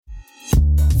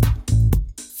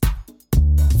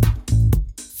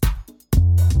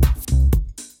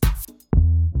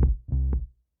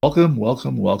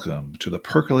Welcome to the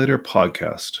PERColator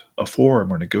Podcast, a forum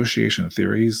where negotiation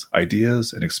theories,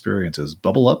 ideas, and experiences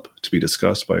bubble up to be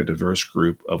discussed by a diverse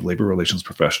group of labor relations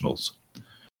professionals.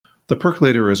 The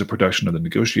PERColator is a production of the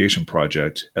Negotiation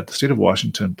Project at the State of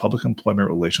Washington Public Employment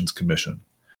Relations Commission,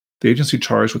 the agency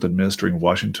charged with administering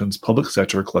Washington's public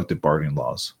sector collective bargaining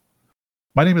laws.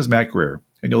 My name is Matt Greer,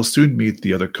 and you'll soon meet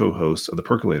the other co-hosts of the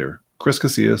PERColator, Chris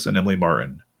Casillas and Emily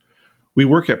Martin. We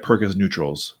work at PERC as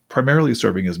neutrals, primarily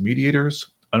serving as mediators,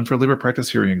 unfair labor practice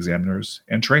hearing examiners,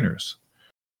 and trainers.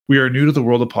 We are new to the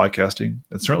world of podcasting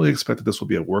and certainly expect that this will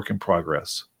be a work in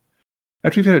progress.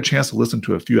 After you've had a chance to listen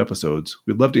to a few episodes,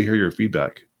 we'd love to hear your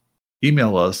feedback.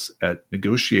 Email us at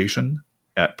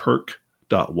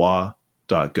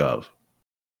negotiation@perc.wa.gov.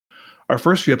 Our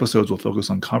first few episodes will focus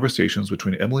on conversations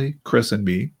between Emily, Chris, and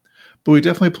me, but we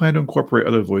definitely plan to incorporate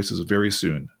other voices very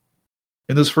soon.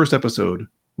 In this first episode,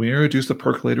 we introduce the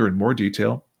PERColator in more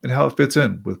detail and how it fits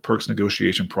in with PERC's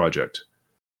Negotiation Project.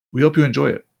 We hope you enjoy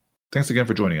it. Thanks again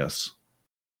for joining us.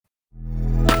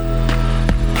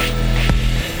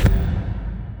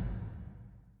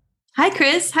 Hi,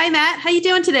 Chris. Hi, Matt. How you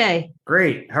doing today?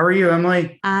 Great. How are you,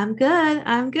 Emily? I'm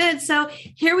good. So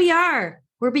here we are.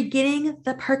 We're beginning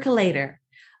the PERColator,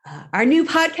 our new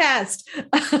podcast.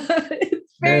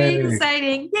 It's very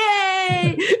exciting.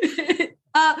 Yay!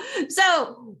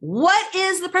 So what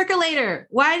is the PERColator?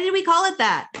 Why did we call it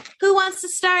that? Who wants to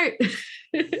start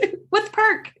with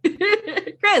PERC?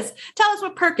 Chris, tell us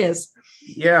what PERC is.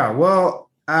 Yeah, well,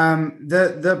 our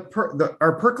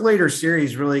PERColator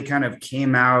series really kind of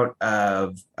came out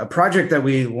of a project that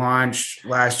we launched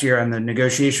last year on the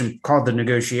negotiation called the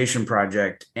Negotiation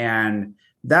Project. And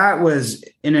that was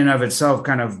in and of itself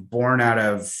kind of born out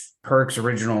of PERC's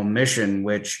original mission,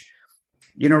 which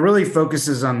really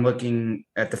focuses on looking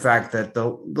at the fact that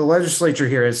the legislature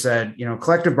here has said,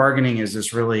 collective bargaining is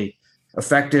this really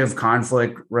effective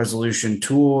conflict resolution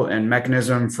tool and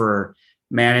mechanism for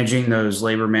managing those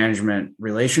labor management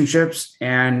relationships.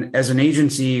 And as an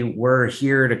agency, we're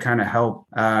here to kind of help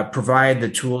provide the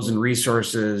tools and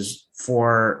resources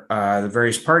for the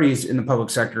various parties in the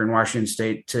public sector in Washington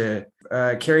State to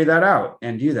carry that out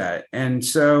and do that. And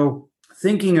so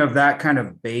thinking of that kind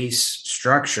of base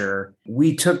structure,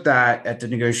 we took that at the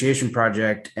Negotiation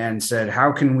Project and said,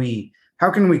 how can we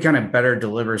kind of better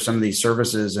deliver some of these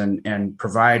services and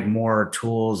provide more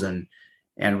tools and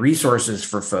resources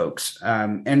for folks?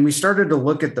 And we started to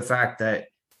look at the fact that,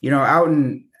 out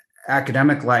in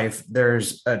academic life,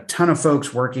 there's a ton of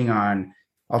folks working on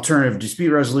alternative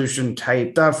dispute resolution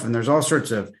type stuff, and there's all sorts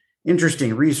of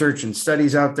interesting research and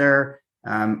studies out there.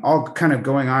 All kind of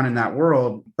going on in that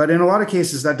world. But in a lot of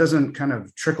cases, that doesn't kind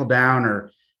of trickle down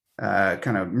or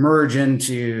kind of merge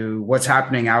into what's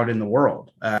happening out in the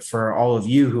world. For all of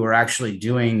you who are actually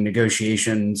doing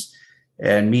negotiations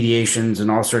and mediations and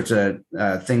all sorts of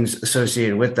things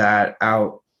associated with that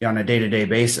out on a day-to-day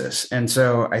basis. And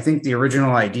so I think the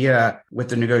original idea with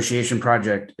the Negotiation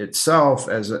Project itself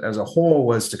as a whole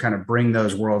was to kind of bring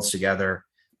those worlds together,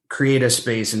 create a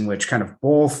space in which kind of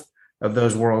both of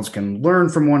those worlds can learn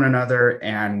from one another,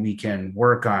 and we can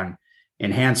work on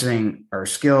enhancing our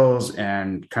skills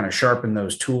and kind of sharpen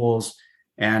those tools,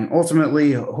 and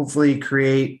ultimately, hopefully,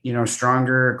 create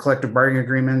stronger collective bargaining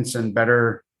agreements and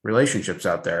better relationships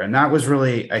out there. And that was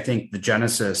really, I think, the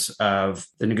genesis of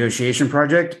the Negotiation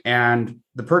Project. And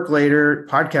the PERColator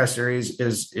podcast series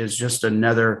is just an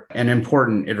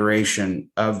important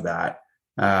iteration of that.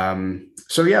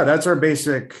 So yeah, that's our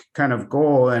basic kind of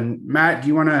goal. And Matt, do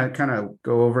you want to kind of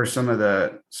go over some of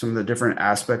the different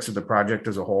aspects of the project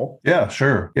as a whole? Yeah,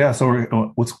 sure. Yeah. So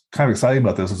what's kind of exciting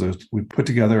about this is we put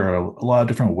together a lot of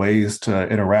different ways to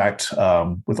interact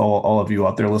with all of you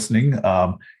out there listening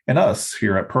and us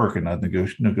here at PERC and the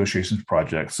Negotiations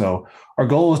Project. So our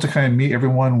goal is to kind of meet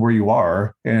everyone where you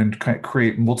are and kind of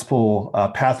create multiple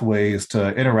pathways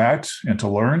to interact and to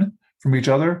learn from each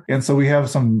other. And so we have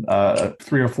some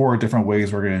 3 or 4 different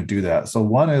ways we're going to do that. So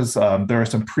one is there are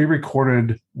some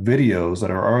pre-recorded videos that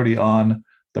are already on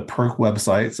the PERC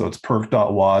website. So it's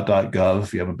perc.wa.gov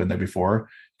if you haven't been there before.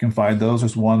 You can find those.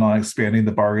 There's one on expanding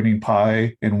the bargaining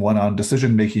pie and one on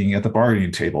decision-making at the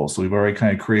bargaining table. So we've already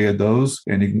kind of created those,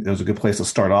 and it was a good place to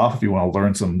start off if you want to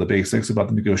learn some of the basics about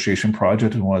the Negotiation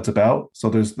Project and what it's about. So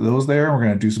there's those there. We're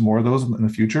going to do some more of those in the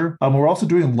future. We're also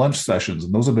doing lunch sessions,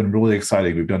 and those have been really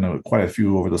exciting. We've done quite a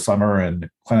few over the summer and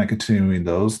plan on continuing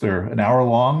those. They're an hour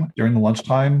long during the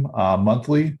lunchtime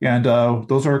monthly, and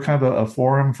those are kind of a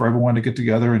forum for everyone to get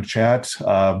together and chat.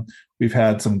 We've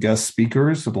had some guest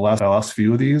speakers for the last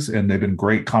few of these, and they've been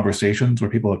great conversations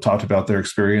where people have talked about their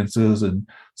experiences and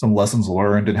some lessons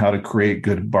learned and how to create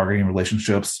good bargaining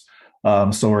relationships.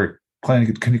 So we're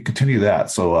planning to continue that.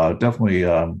 So definitely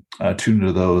tune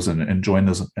into those and join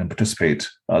those and participate.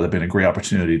 They've been a great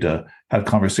opportunity to have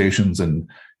conversations and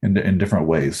in different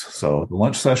ways. So the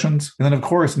lunch sessions, and then of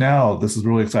course now this is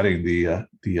really exciting. The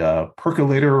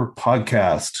PERColator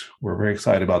Podcast. We're very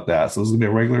excited about that. So this is gonna be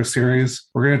a regular series.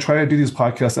 We're going to try to do these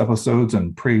podcast episodes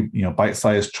in pretty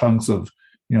bite-sized chunks of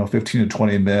 15 to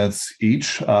 20 minutes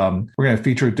each. We're going to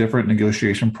feature different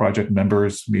negotiation project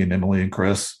members, me and Emily and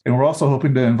Chris. And we're also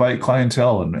hoping to invite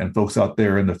clientele and folks out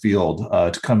there in the field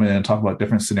to come in and talk about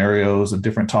different scenarios and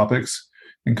different topics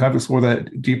and kind of explore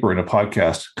that deeper in a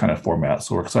podcast kind of format.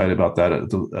 So we're excited about that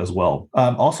as well.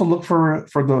 Also look for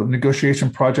the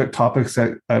negotiation project topics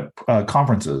at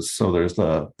conferences. So there's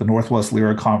the Northwest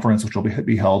LIRA Conference, which will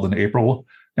be held in April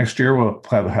next year. We'll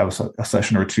have a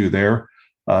session or two there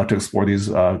to explore these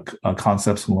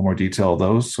concepts in a little more detail of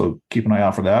those. So keep an eye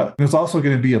out for that. There's also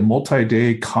going to be a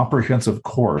multi-day comprehensive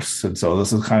course. And so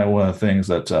this is kind of one of the things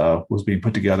that was being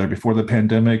put together before the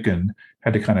pandemic and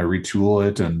had to kind of retool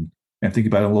it and think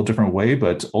about it in a little different way.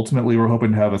 But ultimately, we're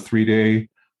hoping to have a 3-day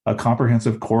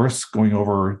comprehensive course going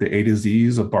over the A to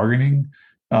Z's of bargaining.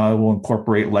 We'll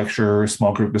incorporate lecture,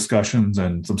 small group discussions,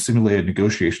 and some simulated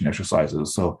negotiation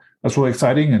exercises. So that's really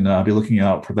exciting, and I'll be looking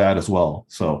out for that as well.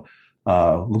 So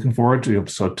looking forward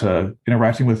to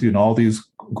interacting with you in all these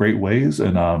great ways,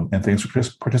 and thanks for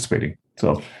participating.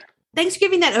 So thanks for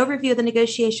giving that overview of the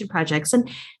negotiation projects and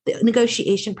the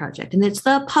negotiation project. And it's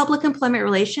the Public Employment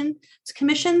Relations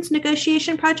Commission's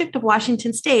negotiation project of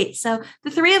Washington State. So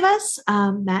the three of us,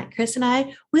 Matt, Chris, and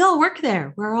I, we all work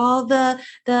there. We're all the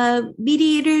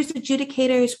mediators,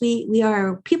 adjudicators. We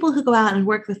are people who go out and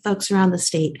work with folks around the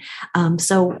state.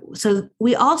 So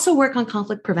we also work on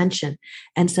conflict prevention.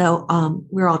 And so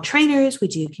we're all trainers. We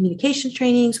do communications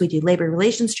trainings. We do labor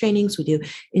relations trainings. We do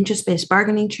interest-based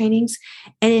bargaining trainings.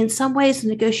 And in some ways, the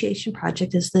negotiation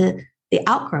project is the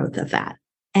outgrowth of that.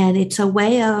 And it's a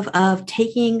way of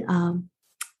taking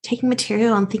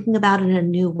material and thinking about it in a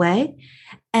new way.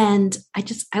 And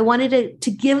I wanted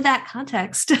to give that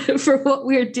context for what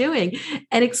we're doing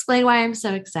and explain why I'm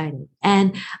so excited.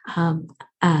 And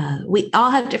we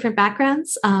all have different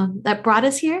backgrounds that brought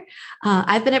us here.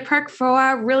 I've been at PERC for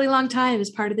a really long time as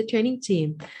part of the training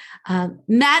team.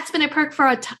 Matt's been at PERC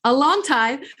for a long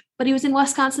time, but he was in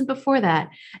Wisconsin before that.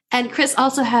 And Chris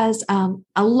also has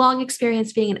a long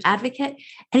experience being an advocate,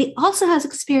 and he also has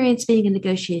experience being a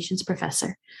negotiations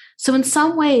professor. So in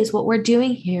some ways, what we're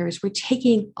doing here is we're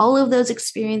taking all of those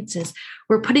experiences,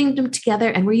 we're putting them together,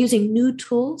 and we're using new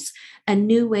tools and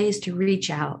new ways to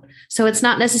reach out. So it's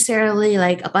not necessarily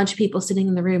like a bunch of people sitting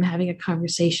in the room having a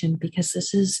conversation, because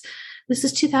this is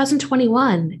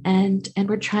 2021, and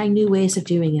we're trying new ways of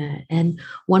doing it. And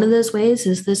one of those ways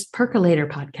is this PERColator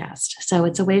podcast. So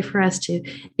it's a way for us to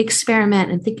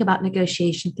experiment and think about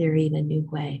negotiation theory in a new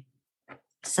way.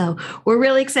 So we're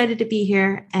really excited to be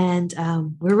here, and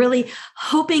we're really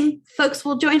hoping folks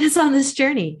will join us on this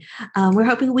journey. We're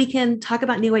hoping we can talk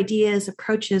about new ideas,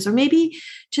 approaches, or maybe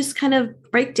just kind of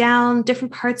break down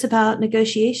different parts about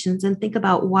negotiations and think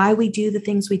about why we do the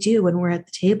things we do when we're at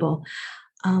the table.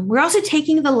 We're also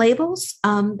taking the labels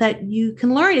that you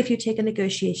can learn if you take a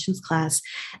negotiations class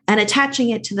and attaching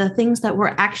it to the things that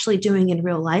we're actually doing in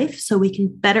real life, so we can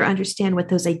better understand what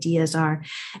those ideas are,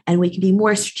 and we can be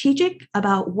more strategic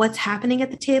about what's happening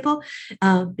at the table,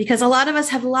 because a lot of us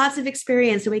have lots of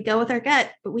experience and we go with our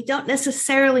gut, but we don't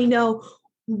necessarily know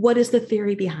what is the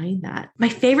theory behind that. My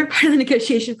favorite part of the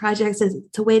negotiation projects is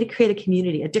it's a way to create a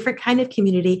community, a different kind of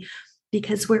community,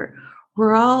 because we're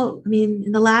all,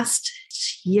 in the last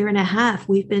year and a half,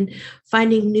 we've been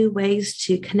finding new ways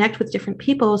to connect with different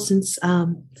people since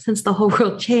the whole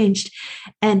world changed.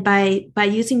 And by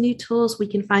using new tools, we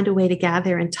can find a way to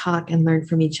gather and talk and learn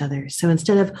from each other. So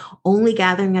instead of only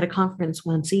gathering at a conference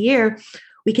once a year,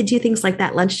 we can do things like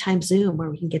that lunchtime Zoom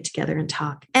where we can get together and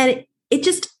talk. And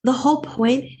the whole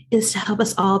point is to help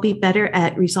us all be better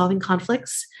at resolving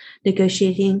conflicts,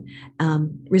 negotiating,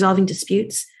 resolving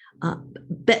disputes,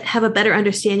 but have a better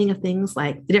understanding of things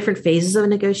like the different phases of a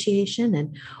negotiation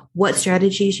and what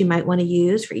strategies you might want to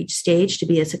use for each stage to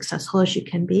be as successful as you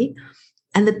can be.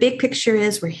 And the big picture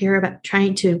is we're here about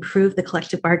trying to improve the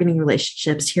collective bargaining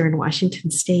relationships here in Washington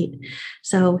State.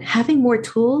 So having more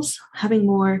tools, having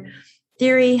more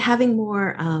theory, having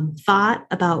more thought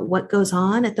about what goes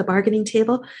on at the bargaining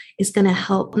table is going to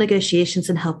help negotiations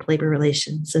and help labor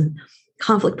relations. And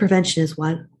conflict prevention is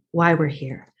why we're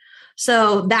here.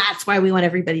 So that's why we want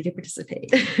everybody to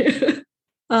participate.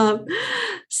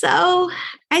 So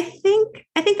I think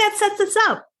that sets us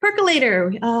up.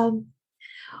 PERColator.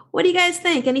 What do you guys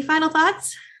think? Any final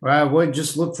thoughts? Well, I would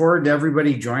just look forward to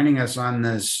everybody joining us on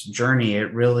this journey.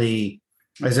 It really,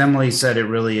 as Emily said, it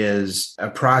really is a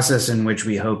process in which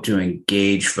we hope to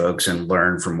engage folks and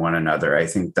learn from one another. I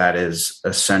think that is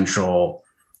a central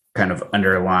kind of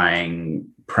underlying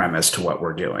premise to what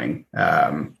we're doing.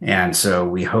 And so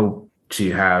we hope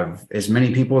to have as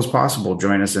many people as possible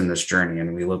join us in this journey.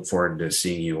 And we look forward to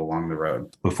seeing you along the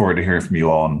road. Look forward to hearing from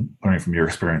you all and learning from your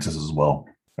experiences as well.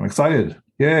 I'm excited.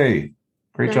 Yay.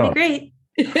 Great job. That'd be great.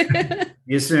 See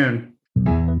you soon.